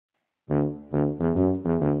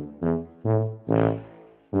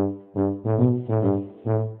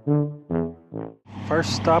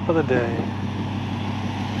First stop of the day.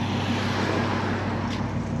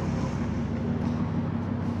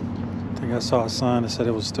 I think I saw a sign that said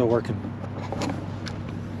it was still working.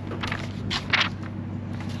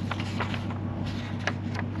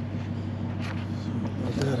 So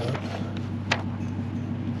load that up.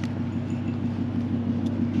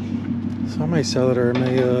 So I may sell it, or it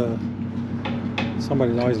may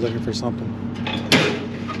somebody's always looking for something.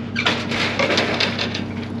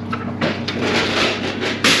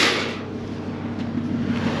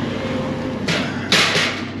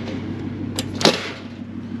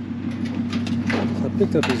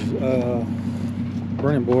 Picked up these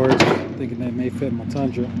running boards, thinking they may fit my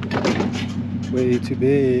Tundra. Way too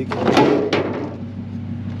big. And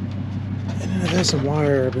then I got some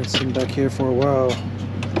wire. I've been sitting back here for a while.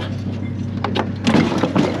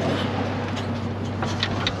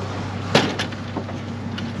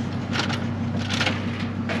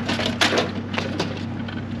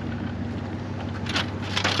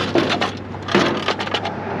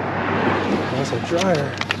 That's a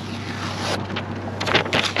dryer.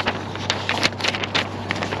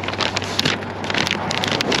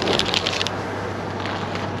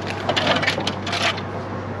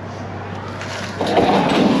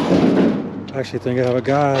 I actually think I have a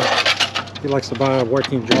guy, he likes to buy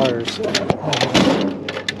working dryers.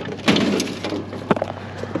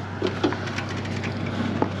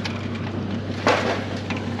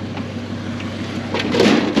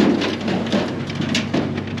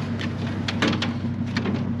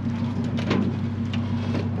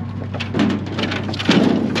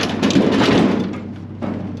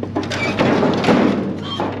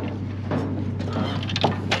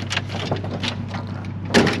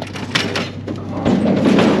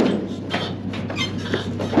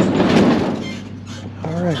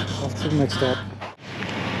 Off to the next stop.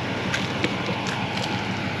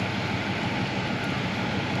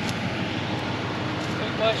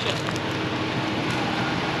 Quick question.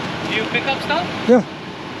 Do you pick up stuff? Yeah.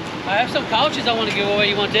 I have some couches I want to give away.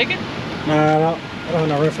 You want to take it? No, I don't have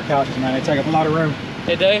no room for couches, man. They take up a lot of room.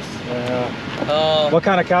 It does? Yeah. What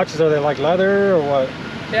kind of couches are they? Like leather or what?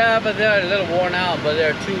 Yeah, but they're a little worn out, but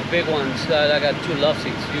they're two big ones. I got two love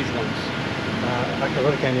seats, huge ones. I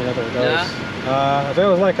really can't get another of those. Nah. If it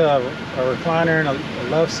was like a recliner and a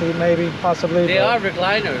love seat, maybe, possibly. They are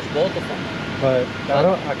recliners, both of them. But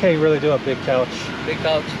I can't really do a big couch. Big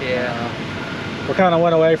couch, yeah. We kind of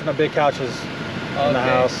went away from the big couches in the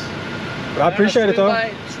house. But I appreciate it though.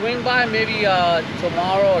 Swing by maybe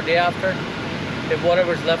tomorrow or day after. If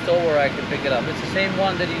whatever's left over, I can pick it up. It's the same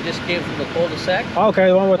one that you just came from the cul-de-sac. Okay,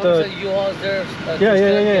 the one with the U-Hauls there.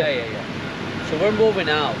 Yeah. So we're moving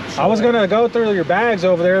out. So I was gonna go through your bags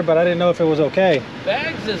over there, but I didn't know if it was okay.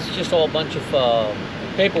 Bags is just all a bunch of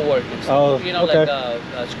paperwork and stuff. Oh, you know, okay.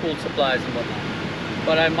 Like school supplies and whatnot.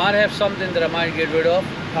 But I might have something that I might get rid of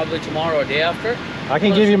probably tomorrow or day after. I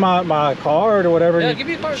can give you my card or whatever. Yeah, give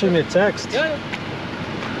me a card. Shoot me a text. Yeah.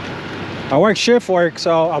 I work shift work,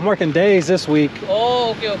 so I'm working days this week.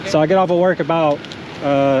 Oh, okay. So I get off of work about,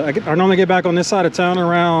 I normally get back on this side of town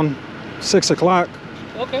around 6 o'clock.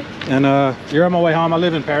 Okay. And you're on my way home. I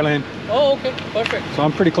live in Pearland. Oh, okay, perfect. So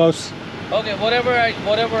I'm pretty close. Okay, whatever I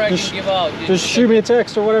can give out. Just shoot me a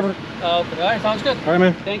text or whatever. Okay, all right, sounds good. All right,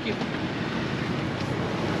 man. Thank you.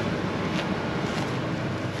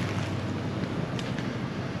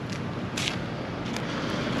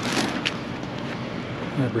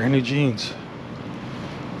 Yeah, brand new jeans.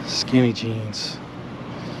 Skinny jeans.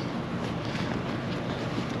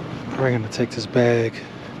 Probably gonna take this bag.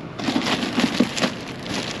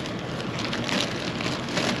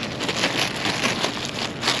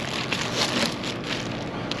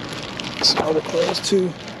 Some other clothes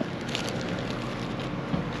too.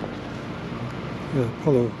 Yeah,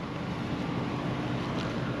 polo.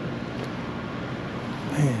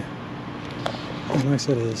 Man, how nice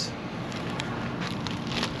that is.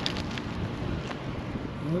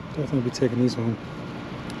 I'll definitely be taking these home.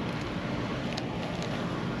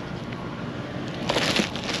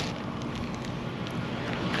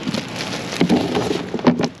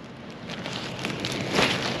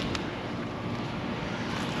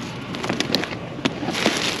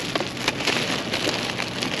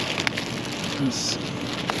 Let's see.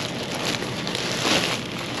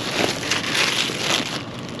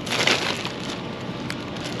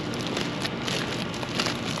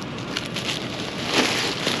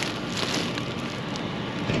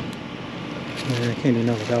 I can't do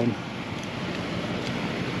nothing without them.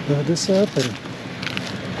 Load this up and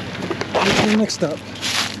get to the next stop.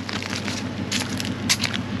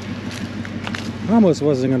 I almost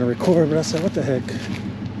wasn't going to record, but I said, what the heck?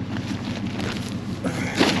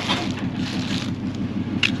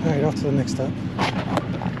 Alright, off to the next stop.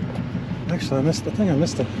 Actually, I think I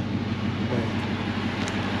missed it.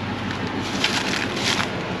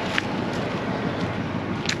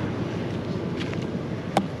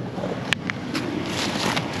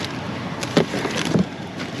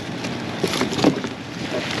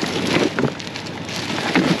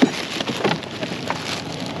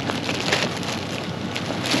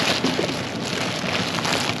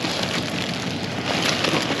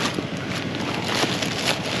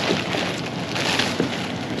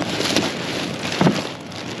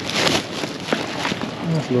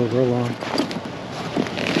 That's a little real long.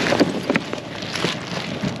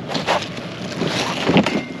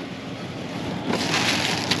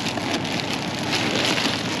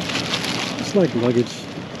 It's like luggage.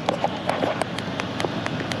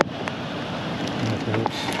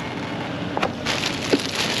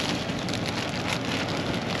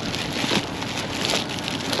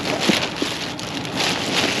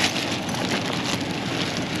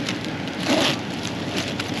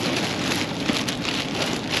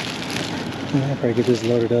 I'll probably get this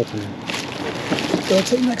loaded up and go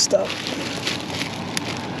to the next stop.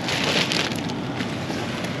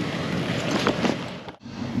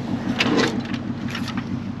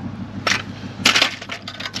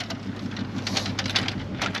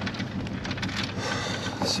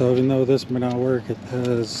 So even though this may not work, it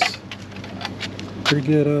has pretty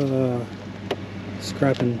good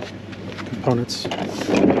scrapping components.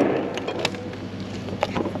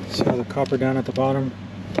 So the copper down at the bottom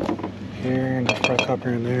here, and there's probably copper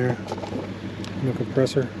in there, no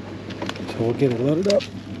compressor. So we'll get it loaded up.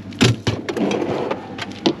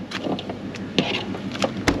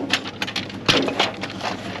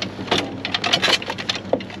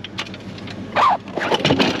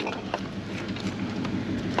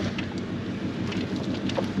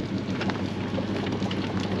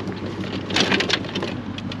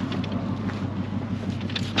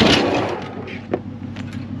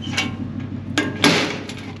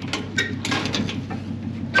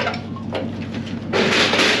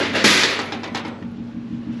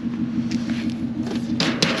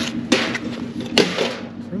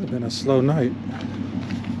 Been a slow night.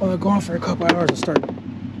 Well, go on for a couple hours and start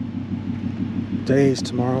days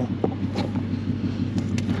tomorrow.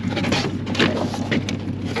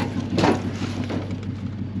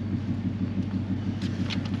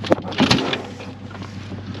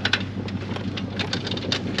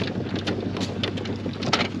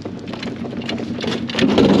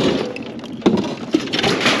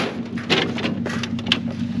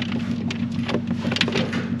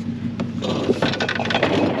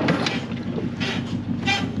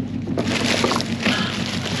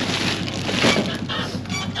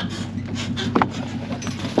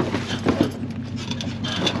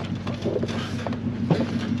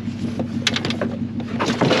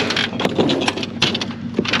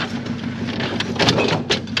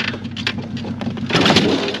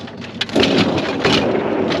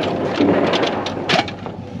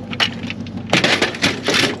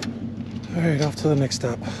 Alright, off to the next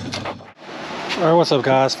stop. Alright, what's up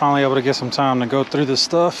guys? Finally able to get some time to go through this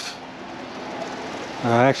stuff.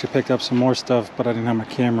 I actually picked up some more stuff, but I didn't have my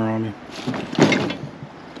camera on me.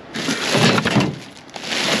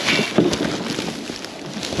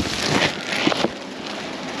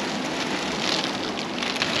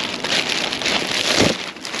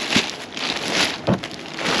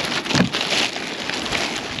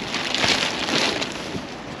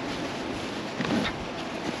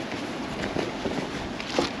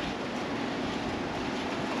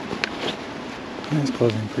 It's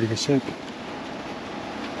closing in pretty good shape.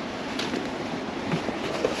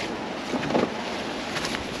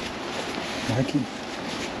 Nike.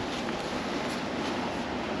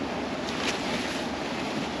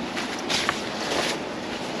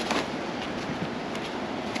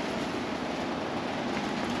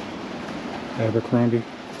 Abercrombie.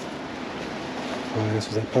 Oh, this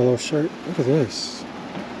was that polo shirt. Look at this.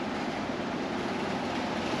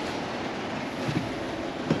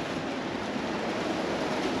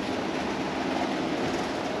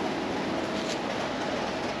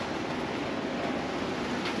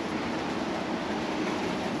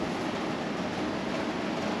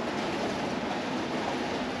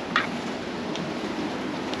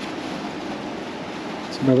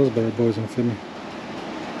 No, those bad boys don't fit me.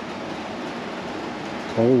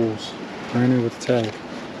 Coles, brand new with the tag.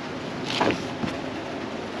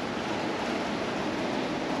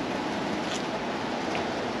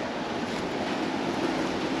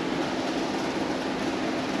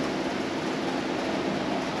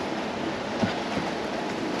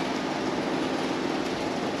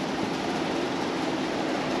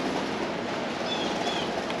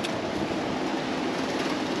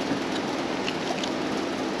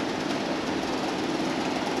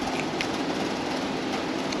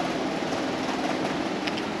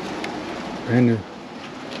 Brand new.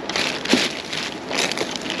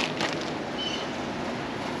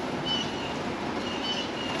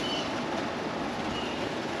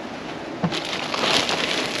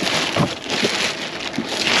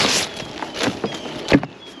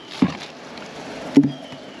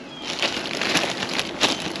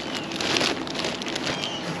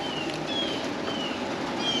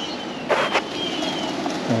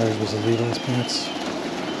 There was the Levi's pants.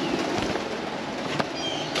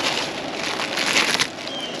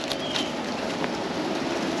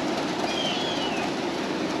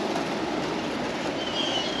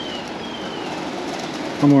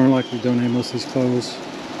 I'm more than likely to donate most of these clothes.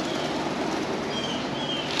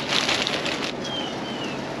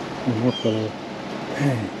 One more pillow.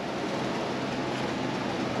 Dang.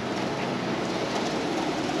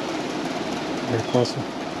 Very costly.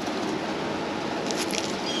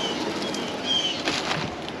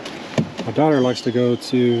 My daughter likes to go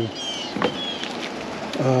to,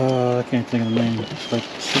 I can't think of the name, but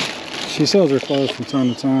she sells her clothes from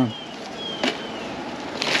time to time.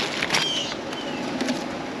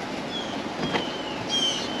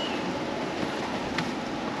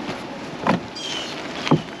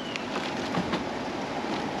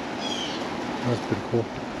 That's pretty cool.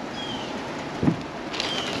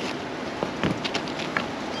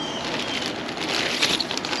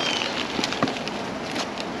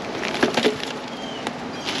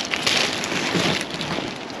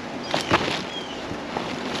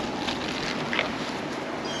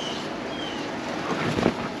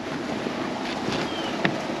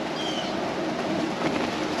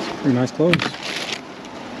 Pretty nice clothes.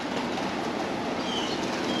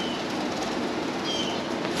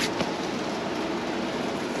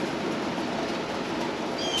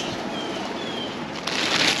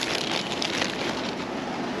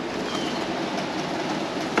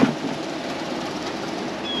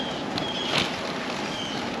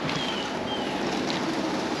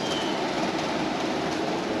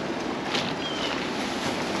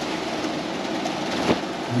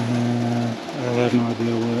 I have no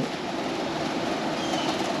idea what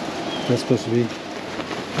that's supposed to be.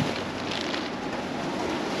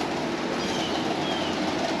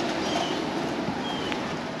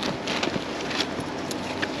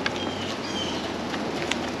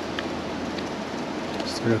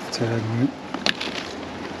 Still got the tag on it.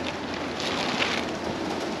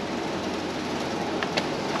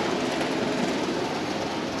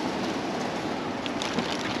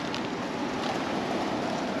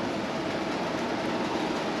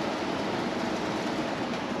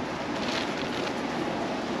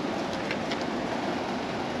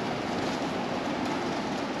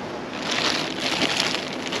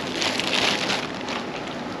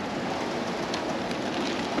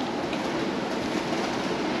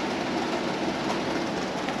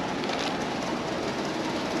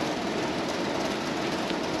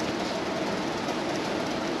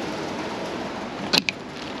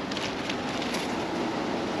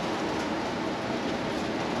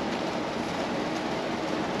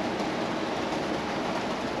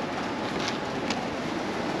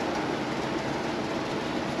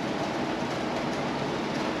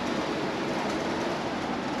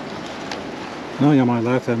 I know y'all might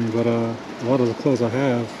laugh at me, but a lot of the clothes I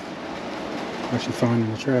have I actually find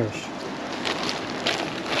in the trash.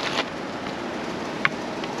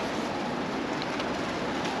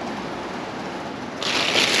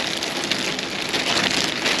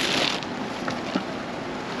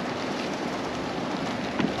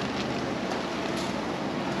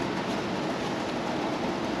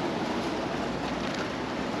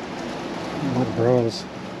 A lot of bras.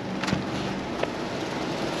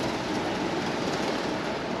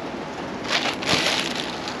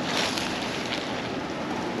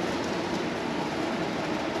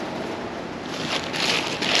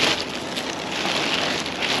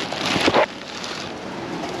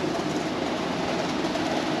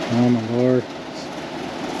 Oh my lord,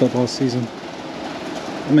 football season.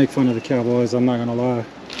 I make fun of the Cowboys, I'm not gonna lie.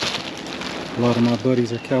 A lot of my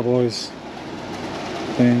buddies are Cowboys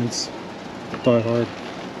fans, die hard.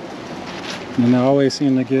 And I always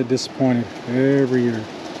seem to get disappointed every year.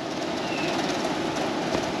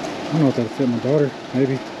 I don't know if that'll fit my daughter,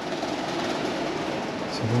 maybe.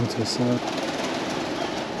 So going to the side.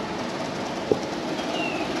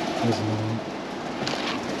 There's another one.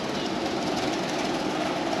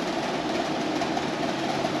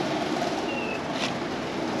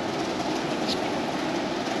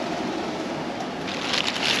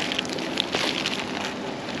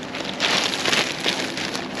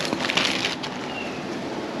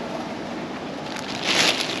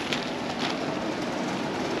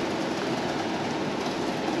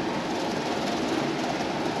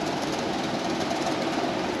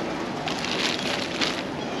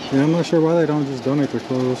 Yeah, I'm not sure why they don't just donate their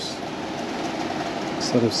clothes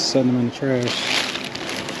instead of setting them in the trash.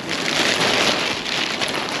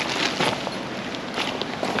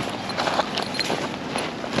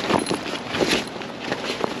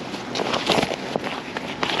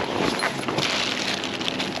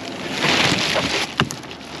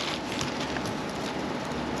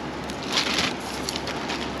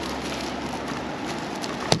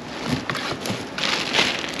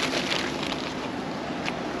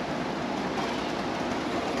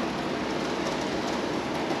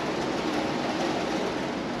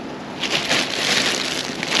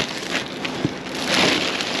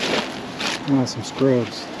 Some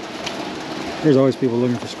scrubs. There's always people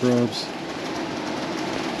looking for scrubs.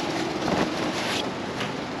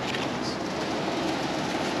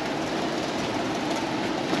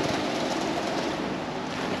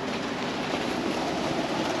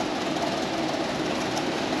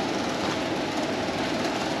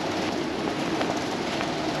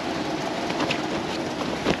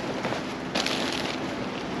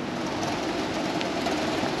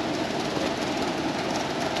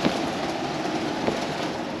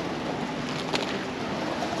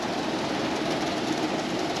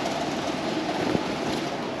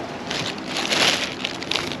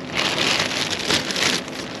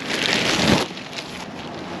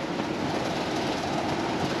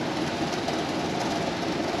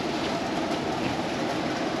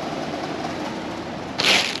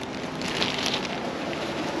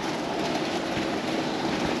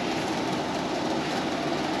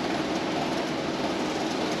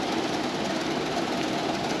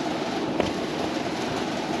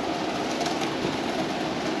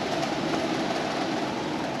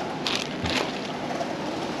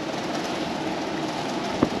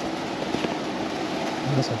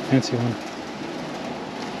 That's a fancy one.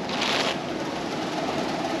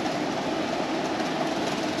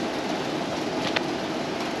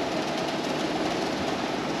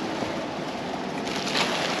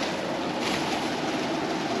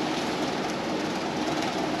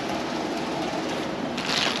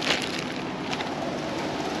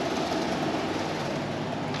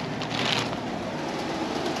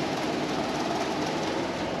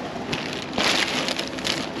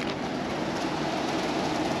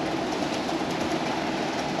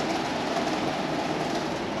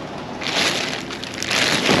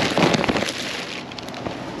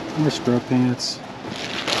 More scrub pants.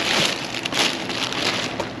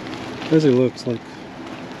 Basically looks like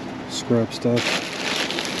scrub stuff.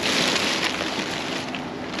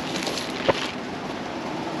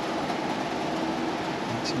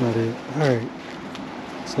 That's about it. Alright.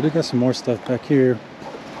 So they got some more stuff back here.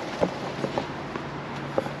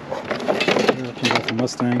 Got the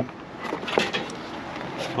Mustang.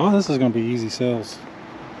 Oh, this is gonna be easy sales.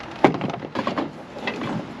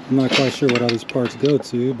 I'm not quite sure what all these parts go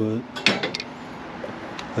to, but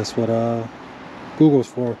that's what Google's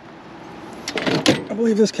for. I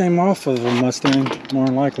believe this came off of a Mustang, more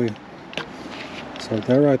than likely. So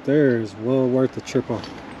that right there is well worth the trip I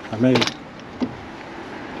made.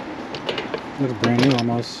 Looks brand new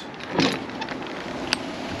almost.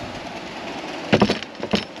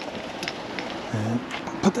 And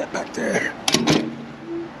put that back there.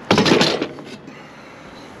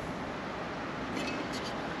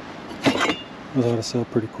 Those ought to sell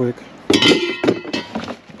pretty quick.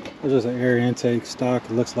 There's just an air intake stock,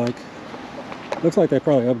 it looks like. Looks like they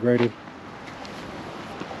probably upgraded.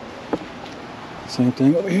 Same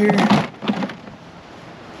thing over here.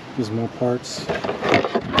 There's more parts.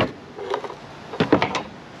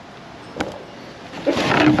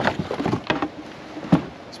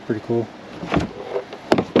 It's pretty cool.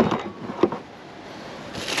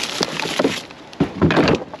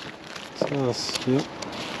 So, yep.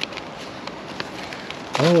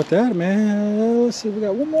 Oh, with that, man, let's see, we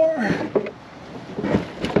got one more.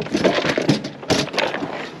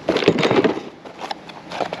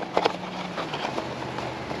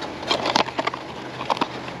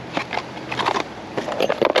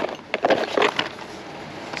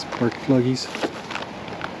 Spark pluggies.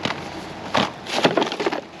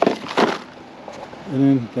 And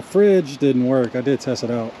then the fridge didn't work. I did test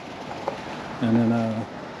it out. And then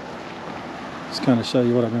just kind of show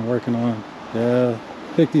you what I've been working on. Yeah.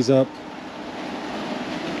 Pick these up.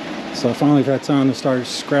 So I finally had time to start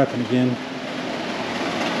scrapping again.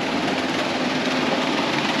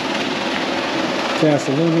 Cast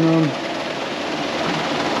aluminum.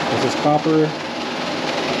 This is copper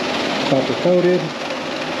coated.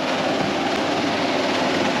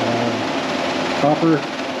 Copper.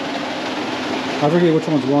 I forget which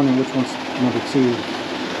one's one and which one's number two.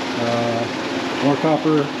 More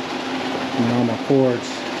copper and all my cords.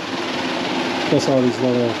 Plus all these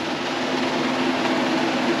little,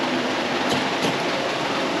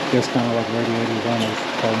 I guess kind of like radiator runners,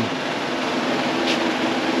 call them.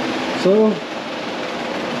 So,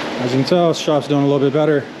 as you can tell, shop's doing a little bit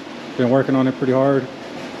better. Been working on it pretty hard,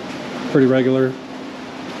 pretty regular.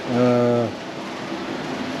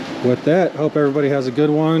 With that, hope everybody has a good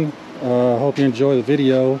one. Hope you enjoy the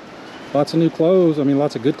video. Lots of new clothes, I mean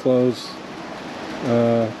lots of good clothes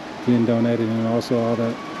being donated, and also all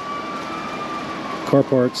that car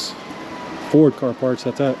parts, Ford car parts,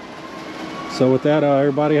 that's that. So with that,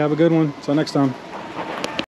 everybody have a good one. Till next time.